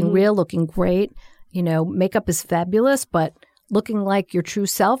authenticity, looking real, looking great. You know, makeup is fabulous, but looking like your true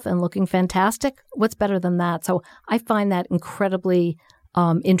self and looking fantastic, what's better than that? So I find that incredibly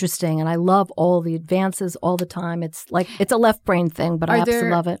interesting, and I love all the advances all the time. It's like it's a left brain thing, but I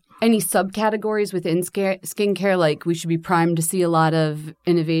absolutely love it. Any subcategories within skincare, like we should be primed to see a lot of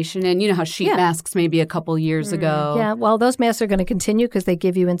innovation? And you know how sheet masks maybe a couple years ago. Yeah, well, those masks are going to continue because they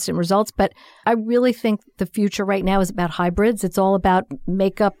give you instant results. But I really think the future right now is about hybrids. It's all about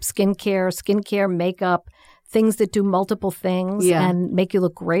makeup, skincare, makeup, things that do multiple things and make you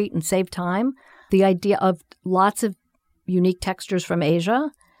look great and save time. The idea of lots of unique textures from Asia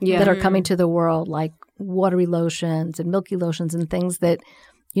that are coming to the world, like watery lotions and milky lotions and things that,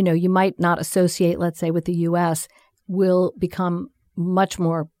 you know, you might not associate, let's say, with the U.S., will become much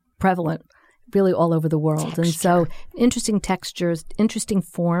more prevalent really all over the world. And so interesting textures, interesting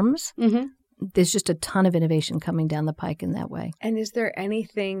forms. There's just a ton of innovation coming down the pike in that way. And is there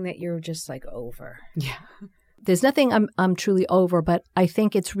anything that you're just like over? Yeah. There's nothing I'm truly over, but I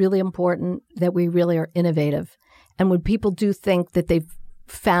think it's really important that we really are innovative. And when people do think that they've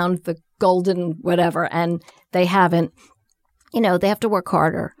found the golden whatever and they haven't, you know, they have to work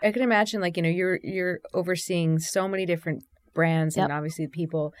harder. I can imagine, like, you know, you're overseeing so many different brands and obviously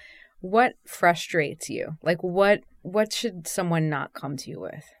people. What frustrates you? Like, what should someone not come to you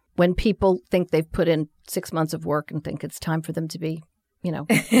with? When people think they've put in 6 months of work and think it's time for them to be, you know,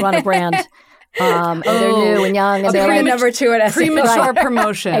 run a brand. And they're new and young. And they're number 2 at premature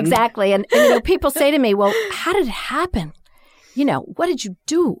promotion. Exactly. And, you know, people say to me, well, how did it happen? You know, what did you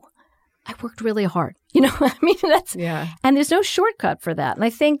do? I worked really hard. I mean, and there's no shortcut for that. And I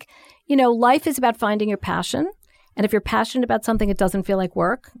think, life is about finding your passion. And if you're passionate about something, it doesn't feel like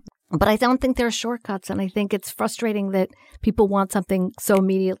work. But I don't think there are shortcuts. And I think it's frustrating that people want something so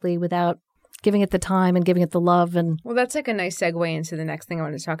immediately without giving it the time and giving it the love. And well, that's like a nice segue into the next thing I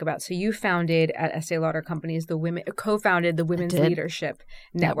wanted to talk about. So you founded at Estee Lauder Companies, co-founded the Women's Leadership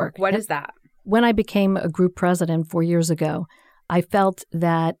Network. What is that? When I became a group president 4 years ago, I felt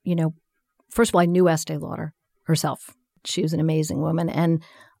that, first of all, I knew Estee Lauder herself. She was an amazing woman. And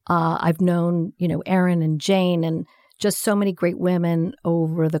I've known, Erin and Jane and just so many great women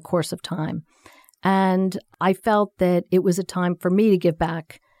over the course of time. And I felt that it was a time for me to give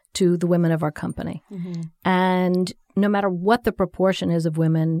back to the women of our company. Mm-hmm. And no matter what the proportion is of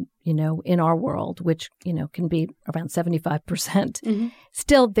women, in our world, which, can be around 75%,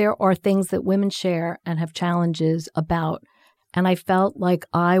 still there are things that women share and have challenges about. And I felt like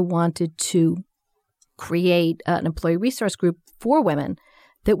I wanted to create an employee resource group for women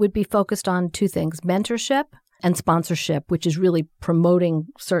that would be focused on two things, mentorship and sponsorship, which is really promoting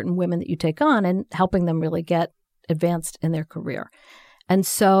certain women that you take on and helping them really get advanced in their career. And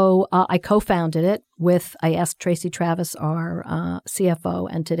so I co-founded it I asked Tracy Travis, our CFO,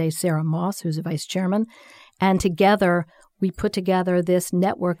 and today Sarah Moss, who's a vice chairman. And together, we put together this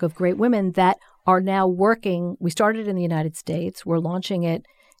network of great women that are now working. We started in the United States. We're launching it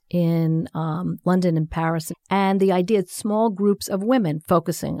in London and Paris. And the idea is small groups of women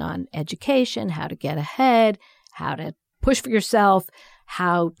focusing on education, how to get ahead, how to push for yourself,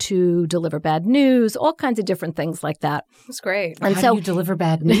 how to deliver bad news, all kinds of different things like that. That's great. And how do you deliver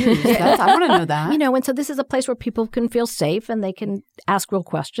bad news? I want to know that. And so this is a place where people can feel safe and they can ask real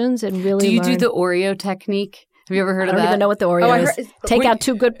questions and really Do you learn. do the Oreo technique? Have you ever heard of that? I don't even know what the Oreo is. Take out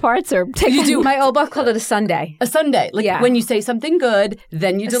two good parts or take you do. My old boss called it a sundae. A sundae. When you say something good,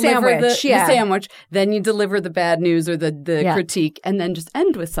 then you deliver the sandwich, then you deliver the bad news or the critique, and then just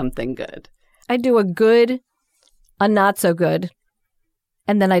end with something good. I do a good, a not so good,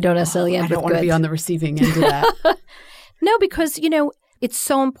 and then I don't necessarily end with good. I don't want to be on the receiving end of that. No, because, it's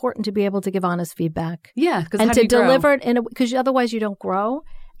so important to be able to give honest feedback. Yeah, because and to deliver it because otherwise you don't grow.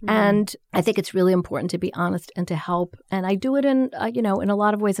 Mm-hmm. And I think it's really important to be honest and to help. And I do it in a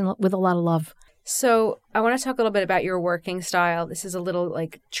lot of ways and with a lot of love. So I want to talk a little bit about your working style. This is a little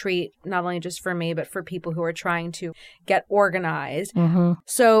treat, not only just for me, but for people who are trying to get organized. Mm-hmm.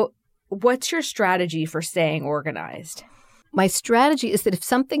 So what's your strategy for staying organized? My strategy is that if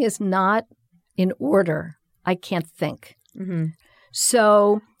something is not in order, I can't think. Mm-hmm.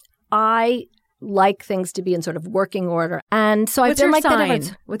 So I like things to be in sort of working order. And so I've been like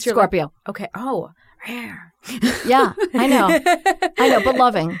that. What's your Scorpio? Okay. Oh, rare. Yeah, I know, but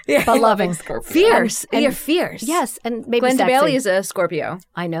loving. Yeah, but loving. Fierce. And you're fierce. Yes, and maybe Glenda sexy. Bailey is a Scorpio.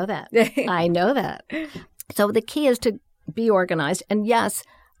 I know that. I know that. So the key is to be organized. And yes,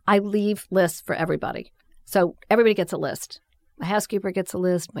 I leave lists for everybody. So everybody gets a list. My housekeeper gets a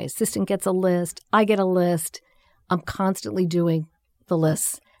list. My assistant gets a list. I get a list. I'm constantly doing the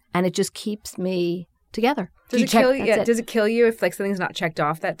lists. And it just keeps me together. Does it kill you if something's not checked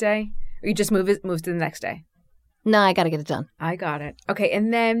off that day? Or you just move to the next day? No, I got to get it done. I got it. Okay.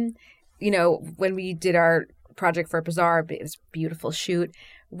 And then, when we did our project for Bazaar, it was a beautiful shoot.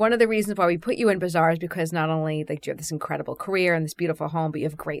 One of the reasons why we put you in Bazaar is because not only do you have this incredible career and this beautiful home, but you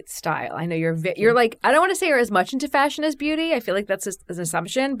have great style. I know you're I don't want to say you're as much into fashion as beauty. I feel like that's an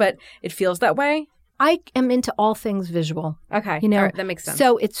assumption, but it feels that way. I am into all things visual. Okay. All right, that makes sense.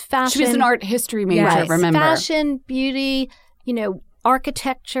 So it's fashion. She was an art history major, remember? Fashion, beauty,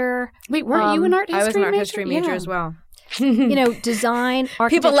 architecture. Wait, weren't you an art history major? I was an art history major as well. Design, architecture.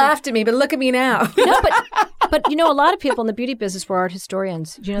 People laughed at me, but look at me now. But a lot of people in the beauty business were art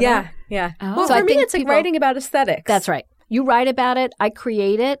historians. Do you know that? Yeah. Oh. Well, so for me, it's like writing about aesthetics. That's right. You write about it, I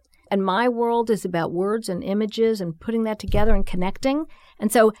create it, and my world is about words and images and putting that together and connecting.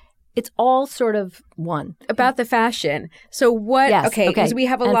 And so it's all sort of one. About the fashion. So what? Yes, okay, because we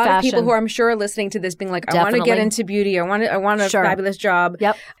have a lot of people who I'm sure are listening to this being like, I want to get into beauty. I want a fabulous job.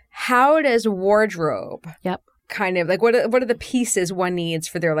 Yep. How does wardrobe? Yep. Kind of what are the pieces one needs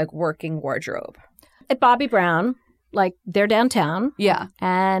for their working wardrobe? At Bobbi Brown, they're downtown. Yeah.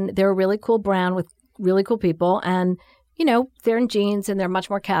 And they're a really cool brand with really cool people. And, they're in jeans and they're much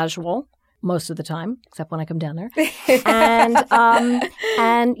more casual most of the time, except when I come down there. And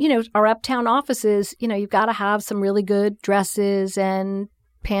our uptown offices, you've got to have some really good dresses and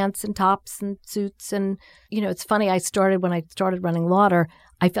pants and tops and suits. And, it's funny. When I started running Lauder,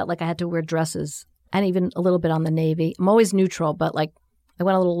 I felt like I had to wear dresses and even a little bit on the navy. I'm always neutral, but I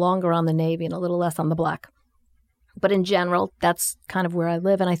went a little longer on the navy and a little less on the black. But in general, that's kind of where I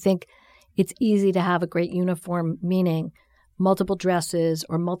live. And I think, it's easy to have a great uniform, meaning multiple dresses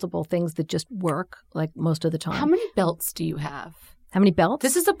or multiple things that just work like most of the time. How many belts do you have? How many belts?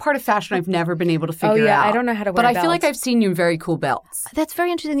 This is a part of fashion I've never been able to figure out. Oh, yeah. I don't know how to wear But I feel belts. like I've seen you in very cool belts. That's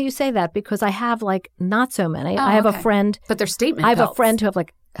very interesting that you say that because I have like not so many. I have a friend. But they're statement I have belts. a friend who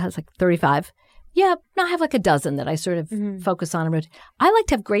has like 35. Yeah, no, I have like a dozen that I sort of focus on. I like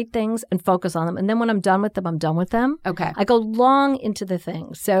to have great things and focus on them. And then when I'm done with them, I'm done with them. Okay. I go long into the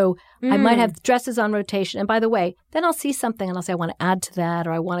things. So I might have dresses on rotation. And by the way, then I'll see something and I'll say, I want to add to that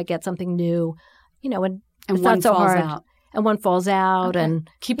or I want to get something new, and And it's one not so falls hard. out. And one falls out and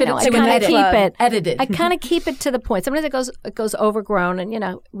Keep you it know, to I an kind of edit. keep it Edited. I kind of keep it to the point. Sometimes it goes overgrown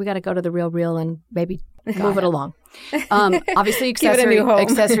and we got to go to the real and maybe move it along. Obviously, Give it a new home.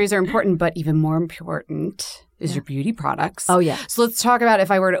 accessories are important, but even more important is your beauty products. Oh, yeah. So let's talk about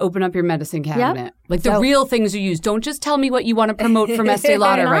if I were to open up your medicine cabinet. Like the real things you use. Don't just tell me what you want to promote from Estee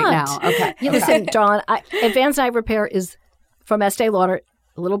Lauder right now. Okay. You listen, Dawn, Advanced Night Repair is from Estee Lauder,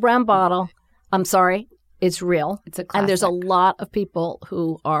 a little brown bottle. I'm sorry. It's real. It's a And there's a classic. lot of people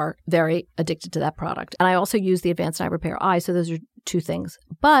who are very addicted to that product. And I also use the Advanced Night Repair Eye, so those are two things.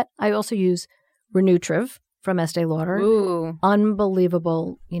 But I also use Renutriv from Estee Lauder. Ooh.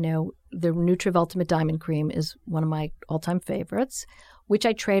 Unbelievable. The Renutriv Ultimate Diamond Cream is one of my all-time favorites, which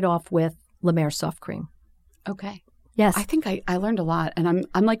I trade off with La Mer Soft Cream. Okay. Yes. I think I learned a lot. And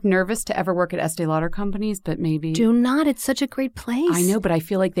I'm like nervous to ever work at Estee Lauder companies, but maybe. Do not. It's such a great place. I know, but I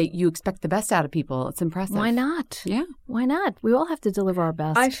feel like that you expect the best out of people. It's impressive. Why not? Yeah. Why not? We all have to deliver our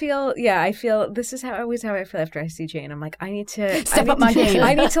best. I feel this is always how I feel after I see Jane. I'm like, I need to Step up my game.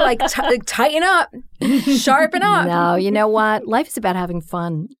 I need to like tighten up, sharpen up. No, you know what? Life is about having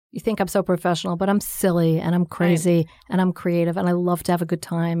fun. You think I'm so professional, but I'm silly and I'm crazy and I'm creative and I love to have a good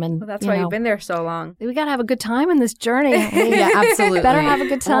time. And Well, that's why you've been there so long. We got to have a good time in this journey. Yeah, absolutely. Better have a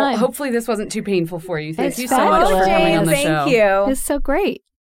good time. Well, hopefully this wasn't too painful for you. Thank It's you so much for fabulous. coming on the Jane, show. thank you. It's so great.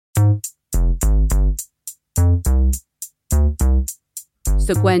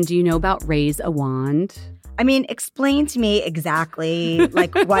 So Gwen, do you know about Raise a Wand? I mean, explain to me exactly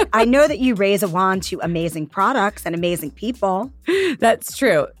like what I know that you raise a wand to amazing products and amazing people. That's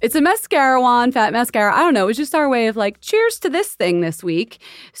true. It's a mascara wand, fat mascara. I don't know. It was just our way of like, cheers to this thing this week.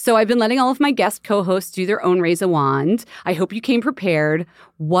 So I've been letting all of my guest co-hosts do their own Raise a Wand. I hope you came prepared.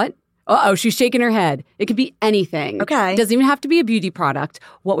 What? Uh-oh, she's shaking her head. It could be anything. Okay. It doesn't even have to be a beauty product.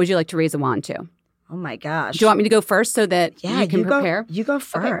 What would you like to raise a wand to? Oh my gosh. Do you want me to go first so that Yeah, you can prepare? You go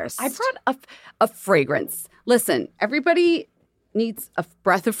first. Okay, I brought a fragrance. Listen, everybody needs a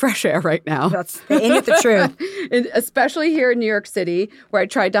breath of fresh air right now. Ain't it the truth? And especially here in New York City, where I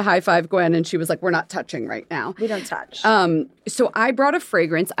tried to high five Gwen and she was like, we're not touching right now. We don't touch. So I brought a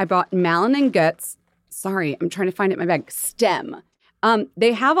fragrance. I bought Malin & Goetz. Sorry, I'm trying to find it in my bag. Stem.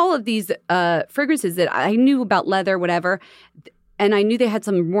 They have all of these fragrances that I knew about leather, whatever. And I knew they had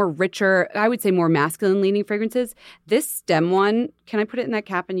some more richer, I would say more masculine leaning fragrances. This Stem one, can I put it in that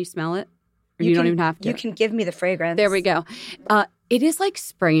cap and you smell it? Or you don't even have to? You can give me the fragrance. There we go. It is like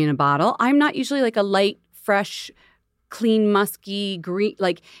spring in a bottle. I'm not usually like a light, fresh, clean, musky, green,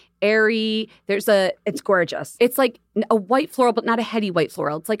 like airy. It's gorgeous. It's like a white floral, but not a heady white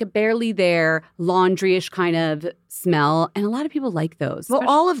floral. It's like a barely there, laundry-ish kind of smell. And a lot of people like those. Well,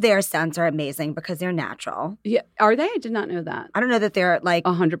 all of their scents are amazing because they're natural. Yeah, are they? I did not know that. I don't know that they're like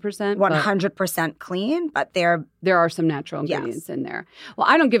 100%. but 100% clean, but they're there are some natural ingredients in there. Well,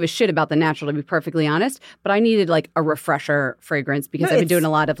 I don't give a shit about the natural, to be perfectly honest, but I needed like a refresher fragrance because I've been doing a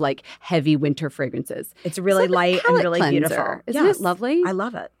lot of like heavy winter fragrances. It's really like a light and palette really cleanser. beautiful. Isn't it lovely? I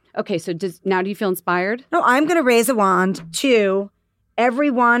love it. Okay, so do you feel inspired? No, I'm going to raise a wand to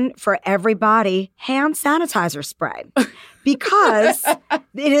everyone for everybody hand sanitizer spray because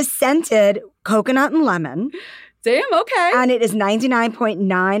it is scented coconut and lemon. Damn, okay. And it is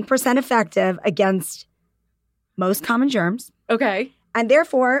 99.9% effective against most common germs. Okay. And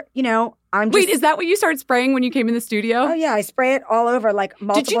therefore, I'm just... Wait, is that what you started spraying when you came in the studio? Oh, yeah. I spray it all over like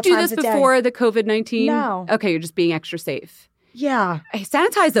multiple times a day. Did you do this before the COVID-19? No. Okay, you're just being extra safe. Yeah. I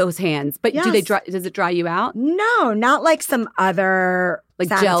sanitize those hands, but Yes. do they dry? Does it dry you out? No, not like some other Like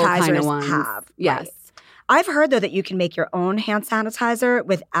sanitizers gel kind of ones. have. Yes. Right. I've heard, though, that you can make your own hand sanitizer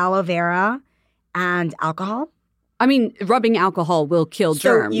with aloe vera and alcohol. I mean, rubbing alcohol will kill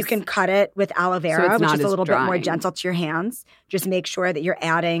germs. So you can cut it with aloe vera, it's which not is a as little bit more drying. gentle to your hands. Just make sure that you're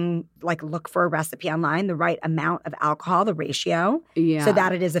adding, like look for a recipe online, the right amount of alcohol, the ratio, Yeah. so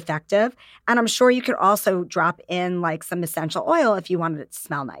that it is effective. And I'm sure you could also drop in like some essential oil if you wanted it to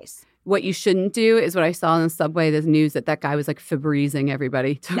smell nice. What you shouldn't do is what I saw on the subway, the news that guy was like Febrezing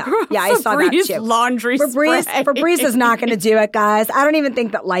everybody. I saw that too. Laundry spray. Febreze is not going to do it, guys. I don't even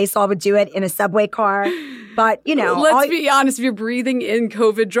think that Lysol would do it in a subway car. But, let's be honest, if you're breathing in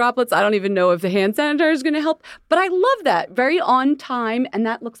COVID droplets, I don't even know if the hand sanitizer is going to help. But I love that. Very on time. And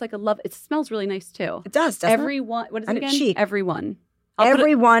that looks like it smells really nice too. It does, doesn't Everyone, what is it again? Chic. Everyone.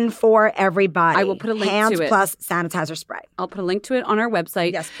 Everyone for everybody. I will put a link Hands to it. plus sanitizer spray. I'll put a link to it on our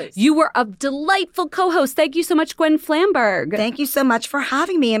website. Yes, please. You were a delightful co-host. Thank you so much, Gwen Flamberg. Thank you so much for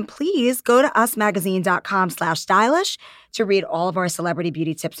having me. And please go to usmagazine.com/stylish to read all of our celebrity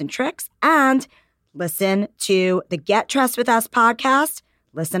beauty tips and tricks and listen to the Get Dressed With Us podcast.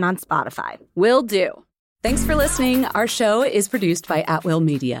 Listen on Spotify. Will do. Thanks for listening. Our show is produced by At Will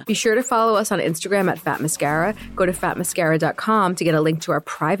Media. Be sure to follow us on Instagram at Fat Mascara. Go to fatmascara.com to get a link to our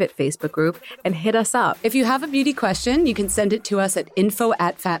private Facebook group and hit us up. If you have a beauty question, you can send it to us at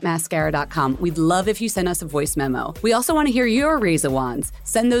info@fatmascara.com. We'd love if you send us a voice memo. We also want to hear your razor wands.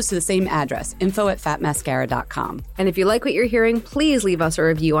 Send those to the same address, info@fatmascara.com. And if you like what you're hearing, please leave us a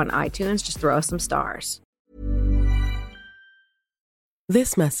review on iTunes. Just throw us some stars.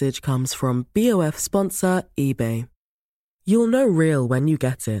 This message comes from BOF sponsor eBay. You'll know real when you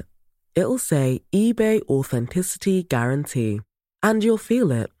get it. It'll say eBay Authenticity Guarantee. And you'll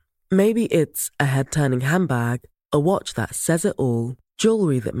feel it. Maybe it's a head-turning handbag, a watch that says it all,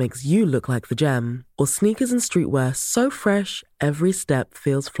 jewelry that makes you look like the gem, or sneakers and streetwear so fresh every step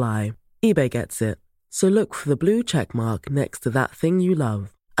feels fly. eBay gets it. So look for the blue check mark next to that thing you love.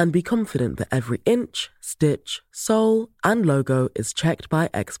 And be confident that every inch, stitch, sole, and logo is checked by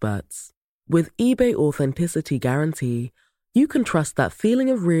experts. With eBay Authenticity Guarantee, you can trust that feeling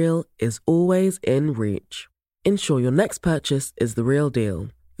of real is always in reach. Ensure your next purchase is the real deal.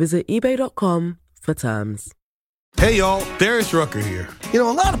 Visit eBay.com for terms. Hey y'all, Darius Rucker here. A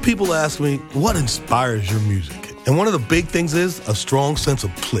lot of people ask me, what inspires your music? And one of the big things is a strong sense of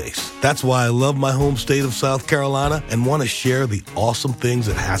place. That's why I love my home state of South Carolina and want to share the awesome things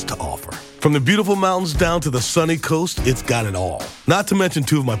it has to offer. From the beautiful mountains down to the sunny coast, it's got it all. Not to mention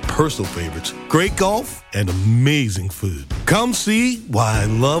two of my personal favorites, great golf and amazing food. Come see why I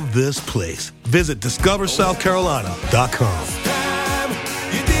love this place. Visit discoversouthcarolina.com.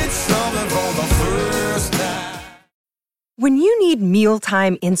 When you need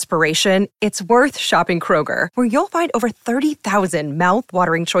mealtime inspiration, it's worth shopping Kroger, where you'll find over 30,000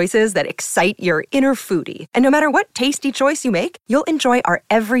 mouth-watering choices that excite your inner foodie. And no matter what tasty choice you make, you'll enjoy our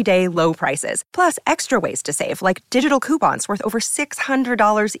everyday low prices, plus extra ways to save, like digital coupons worth over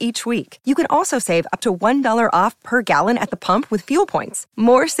 $600 each week. You can also save up to $1 off per gallon at the pump with fuel points.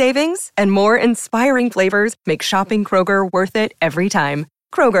 More savings and more inspiring flavors make shopping Kroger worth it every time.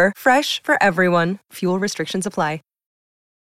 Kroger, fresh for everyone. Fuel restrictions apply.